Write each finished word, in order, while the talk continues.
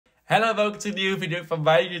Hello, welcome to a new video from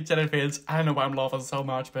my YouTube channel, friends. I know I'm laughing so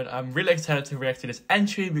much, but I'm really excited to react to this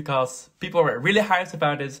entry because people were really hyped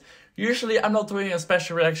about this. Usually I'm not doing a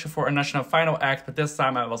special reaction for a national final act, but this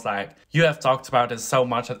time I was like, you have talked about this so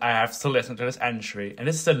much that I have to listen to this entry. And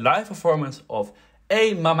this is the live performance of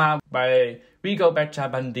I Mamá by Rigoberta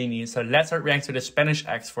Bandini. So let's start reacting to the Spanish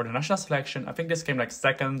acts for the national selection. I think this came like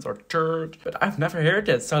second or third, but I've never heard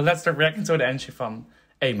it. So let's start reacting to the entry from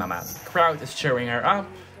I Mamá. The crowd is cheering her up.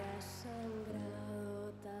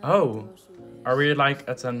 Oh, are we like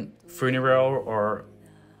at a funeral or...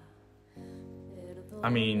 I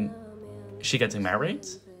mean, is she getting married?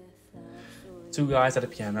 Two guys at the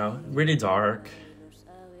piano, really dark.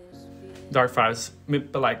 Dark vibes,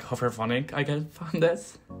 but like hoverphonic, I get from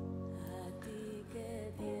this.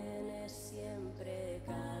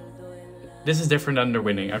 This is different than the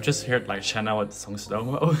winning. I've just heard like Chanel with the song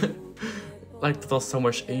Slow-Mo. Like that was so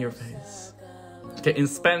much in your face. Okay, in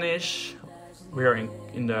Spanish, we are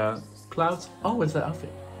in the clouds. Oh, what's that outfit?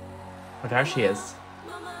 Oh, there she is.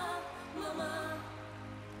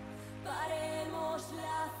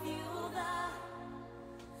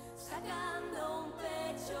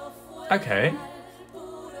 Okay.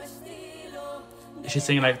 She's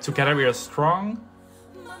singing like Together We Are Strong.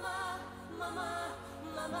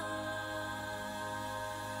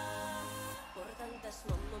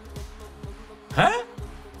 Huh?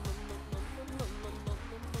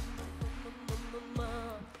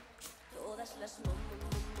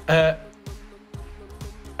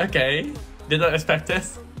 Okay. Did not expect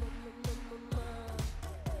this.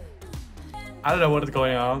 I don't know what is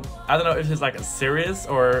going on. I don't know if it's like a serious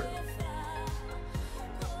or...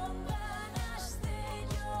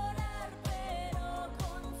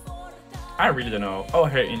 I really don't know. Oh,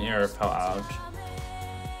 her in-ear fell out.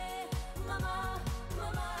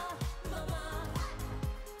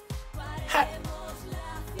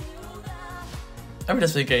 I'm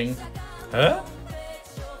just thinking, huh?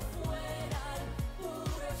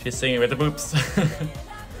 She's singing with the boobs.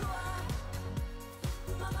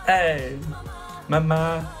 Hey,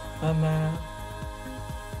 mama, mama.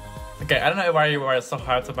 Okay, I don't know why you were so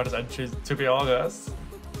hard about this entry, to be honest.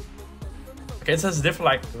 Okay, it says different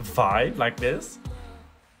like vibe like this,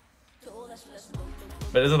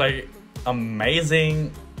 but is it like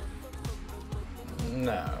amazing?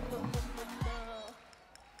 No.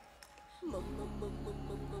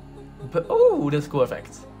 But oh, this cool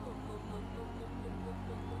effect.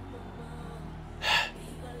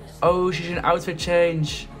 Oh, she's an outfit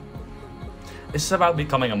change. Is this about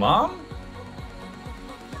becoming a mom?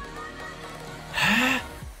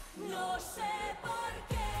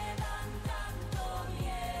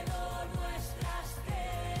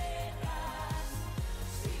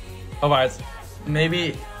 Alright,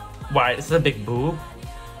 maybe... Why, is this a big boob?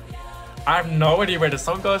 I have no idea where the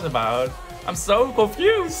song goes about. I'm so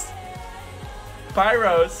confused.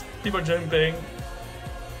 Pyros, people jumping.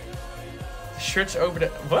 Shirts over the...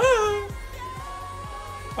 Whoa!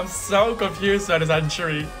 I'm so confused by this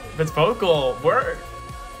entry. But vocal, word.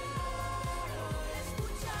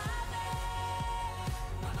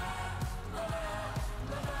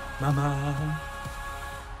 Mama.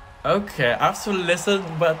 Okay, I have to listen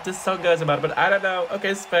what this song goes about, but I don't know.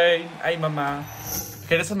 Okay, Spain, I Mamá.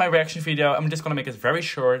 Okay, this is my reaction video. I'm just gonna make it very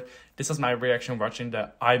short. This is my reaction watching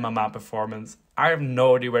the I Mamá performance. I have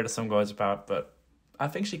no idea where the song goes about, but I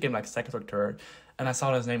think she came like second or third. And I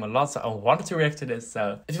saw his name a lot, so I wanted to react to this.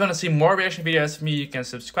 So if you want to see more reaction videos from me, you can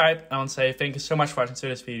subscribe. I want to say thank you so much for watching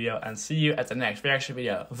this video and see you at the next reaction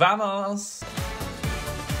video. Vamos!